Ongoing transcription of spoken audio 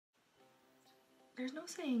there's no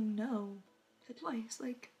saying no to twice.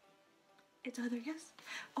 Like, it's either yes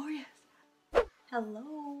or yes.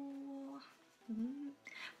 Hello.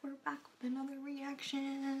 We're back with another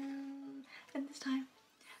reaction. And this time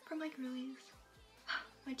for my girlies,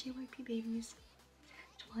 my JYP babies.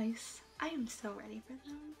 Twice. I am so ready for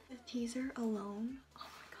them. The teaser alone. Oh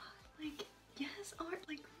my god. Like, yes, art.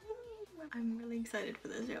 Like, ooh. I'm really excited for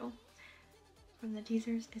this show. From the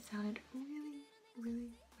teasers, it sounded really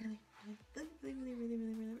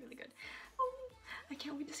good. Oh, I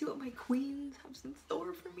can't wait to see what my queens have in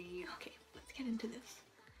store for me. Okay, let's get into this.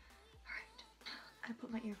 Alright. I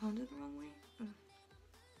put my earphones in the wrong way.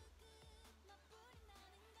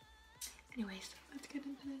 Anyways, let's get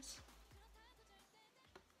into this.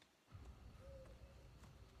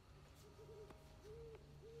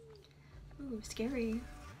 Ooh, scary.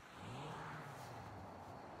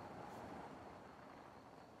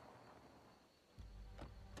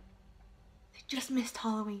 They just missed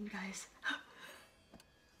Halloween, guys.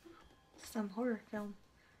 Some horror film.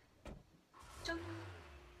 Dun.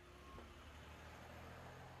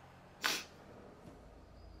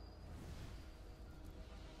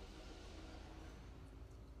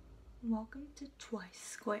 Welcome to Twice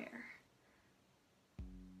Square.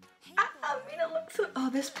 Mina looks so— oh,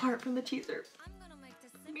 this part from the teaser.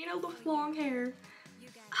 Mina with long hair.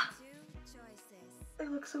 They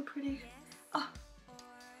look so pretty. Oh.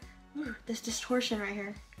 Ooh, this distortion right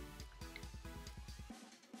here.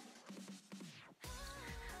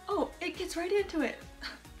 Oh, it gets right into it.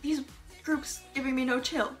 These groups giving me no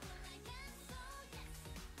chill.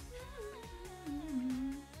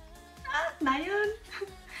 Nayeon,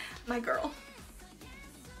 my girl.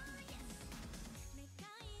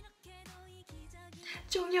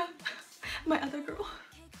 Jonghyun, my other girl.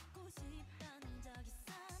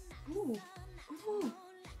 Ooh, ooh,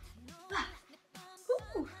 ah,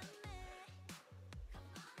 ooh.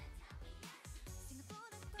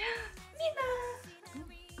 Mina.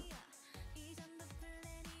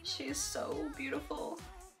 She's so beautiful.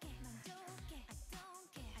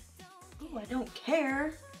 Ooh, I don't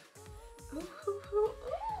care. Ooh, ooh, ooh,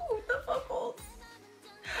 ooh, the vocals.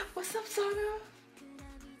 What's up, Sana?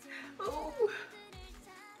 Ooh, ooh,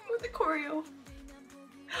 the choreo.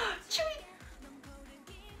 Chewy.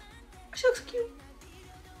 She looks cute.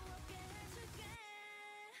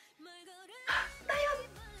 Nayeon.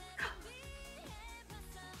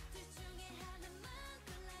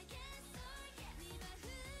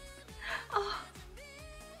 Oh.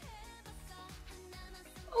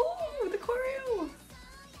 Oh, the choreo.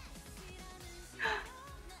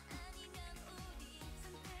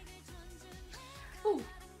 Oh.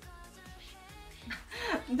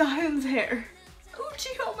 Nayeon's hair. Oh,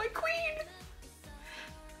 Jiho, my queen.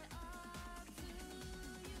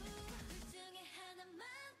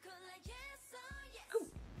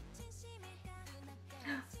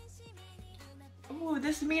 Oh,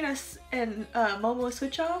 this Mina and Momo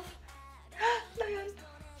switch off. Nayeon.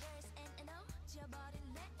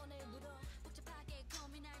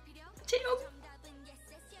 Jiho.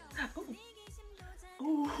 Oh.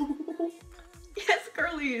 Oh. Yes,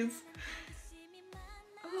 girlies.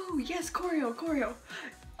 Oh, yes, choreo.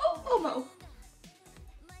 Oh, Momo.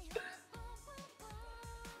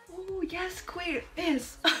 Oh, yes, queen.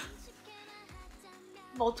 Yes.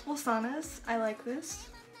 Multiple Sanas. I like this.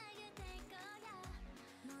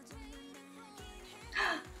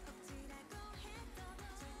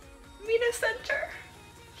 Mina center.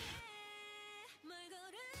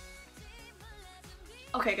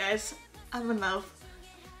 Okay, guys, I'm in love.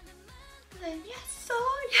 Yes,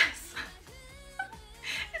 oh yes.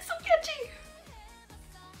 It's so catchy.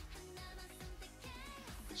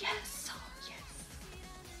 Yes, oh yes.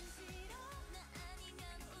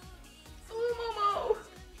 Oh, Momo.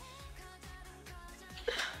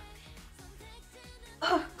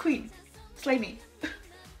 Oh, queen, slay me.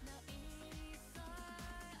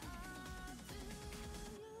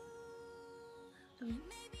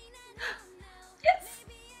 Yes.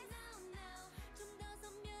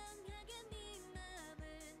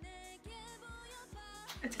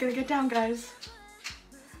 It's gonna get down, guys.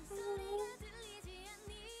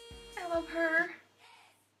 I love her.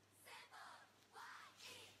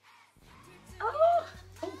 Oh.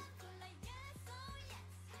 Oh.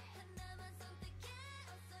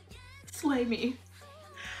 Slay me.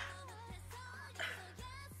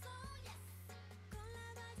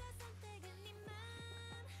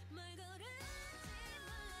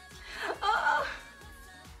 Oh.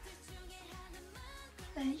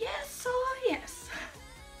 Yes, oh yes.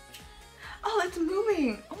 Oh, it's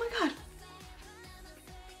moving. Oh my god.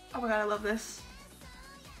 Oh my god, I love this.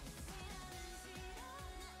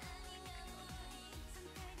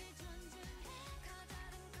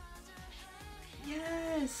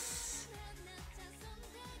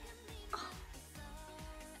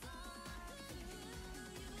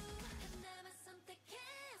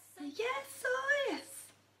 Yes, oh yes.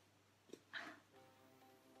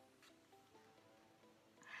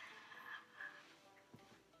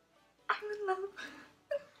 I'm in love.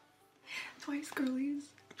 Twice girlies,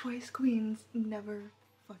 twice queens, never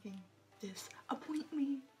fucking disappoint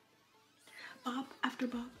me. Bop after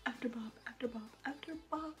bop after bop after bop after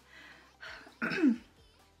bop.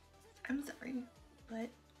 I'm sorry, but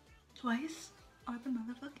twice are the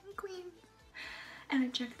motherfucking queens. And I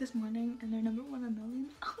checked this morning and they're number 1 on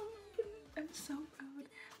millions. Oh my goodness, I'm so proud.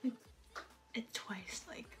 Like, it's twice,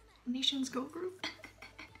 like, Nations Girlgroup.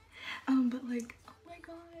 But like, oh my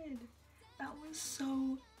god, that was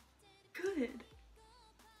so good.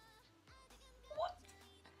 What?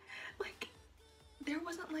 Like, there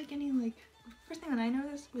wasn't like any, like, first thing that I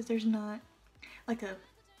noticed was there's not like a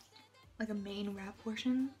main rap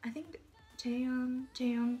portion. I think Jaeyoung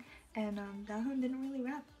and Dahyun didn't really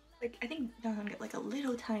rap. Like, I think Dahyun got like a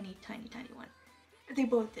little tiny one. They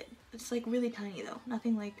both did. It's like really tiny though.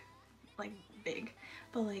 Nothing like big.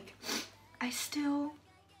 But like, I still,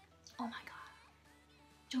 oh my god.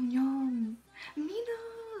 Jonghyun,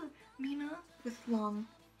 Mina with long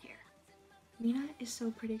hair. Mina is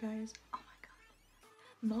so pretty, guys. Oh my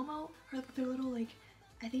god. Momo, their little, like,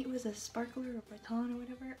 I think it was a sparkler or baton or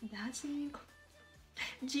whatever. That scene.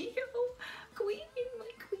 Jihyo, queen,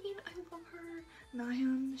 my queen. I love her.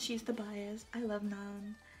 Nayeon, she's the bias. I love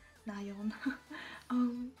Nayeon. Oh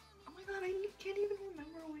my god, I can't even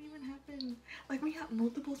remember what even happened. Like, we got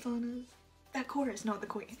multiple saunas. That chorus, no, the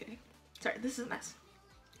queen. Okay. Sorry, this is a mess.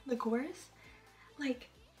 The chorus, like,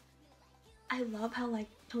 I love how, like,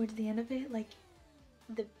 towards the end of it, like,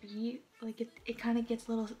 the beat, like, it kind of gets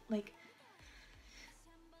a little, like,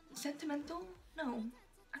 sentimental? No,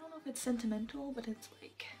 I don't know if it's sentimental, but it's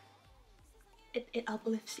like, it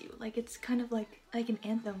uplifts you. Like, it's kind of like an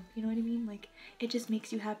anthem, you know what I mean? Like, it just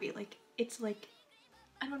makes you happy. Like, it's like,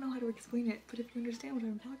 I don't know how to explain it, but if you understand what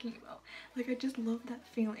I'm talking about, like, I just love that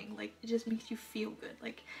feeling. Like, it just makes you feel good.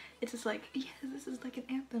 Like, it's just like, yes, this is like an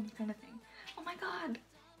anthem kind of thing. Oh my god.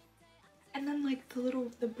 And then, like,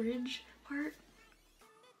 the bridge part.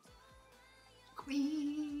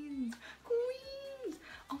 Queens! Queens!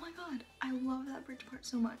 Oh my god, I love that bridge part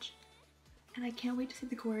so much. And I can't wait to see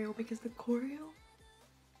the choreo, because the choreo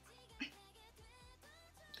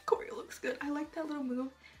looks good. I like that little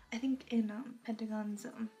move. I think in Pentagon's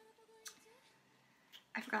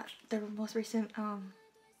I forgot their most recent song.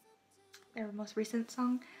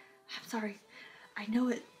 I'm sorry, I know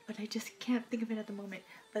it, but I just can't think of it at the moment.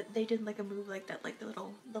 But they did like a move like that, like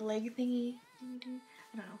the leg thingy. I don't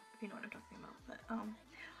know if you know what I'm talking about, but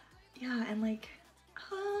yeah, and like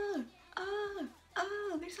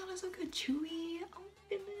they sounded so good. Chewy, oh my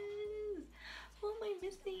goodness, what am I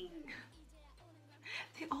missing?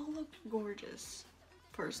 They all looked gorgeous,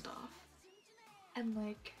 first off, and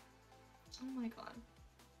like, oh my god,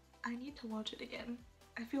 I need to watch it again.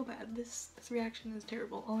 I feel bad. This reaction is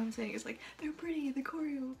terrible. All I'm saying is like, they're pretty, the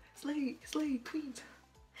choreo, slay, queens.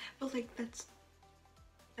 But like, that's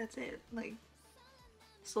it. Like,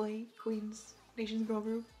 slay, queens, Nations Girl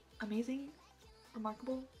Group, amazing,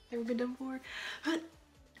 remarkable, never been done before. But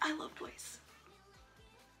I love Twice.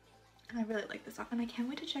 And I really like this song, and I can't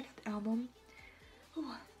wait to check out the album.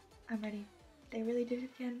 Ooh, I'm ready. They really did it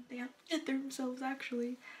again. They outdid themselves,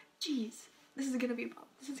 actually. Jeez, this is gonna be a pop.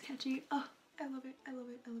 This is catchy. Oh, I love it. I love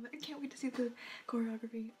it. I love it. I can't wait to see the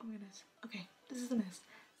choreography. Oh my goodness. Okay, this is a mess.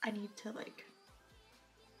 I need to, like,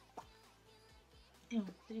 ew,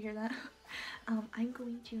 did you hear that? I'm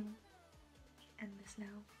going to end this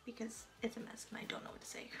now because it's a mess and I don't know what to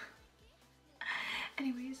say.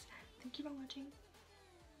 Anyways, thank you for watching.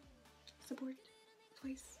 Support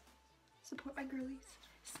Twice. Support my girlies.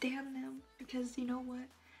 Stand them, because you know what?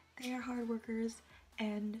 They are hard workers,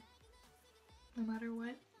 and no matter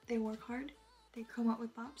what, they work hard. They come out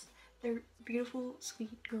with bops. They're beautiful,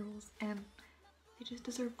 sweet girls, and they just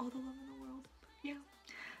deserve all the love in the world. Yeah.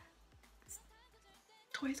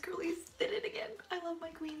 Twice girlies did it again. I love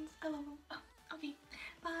my queens. I love them. Oh, okay.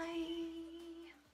 Bye.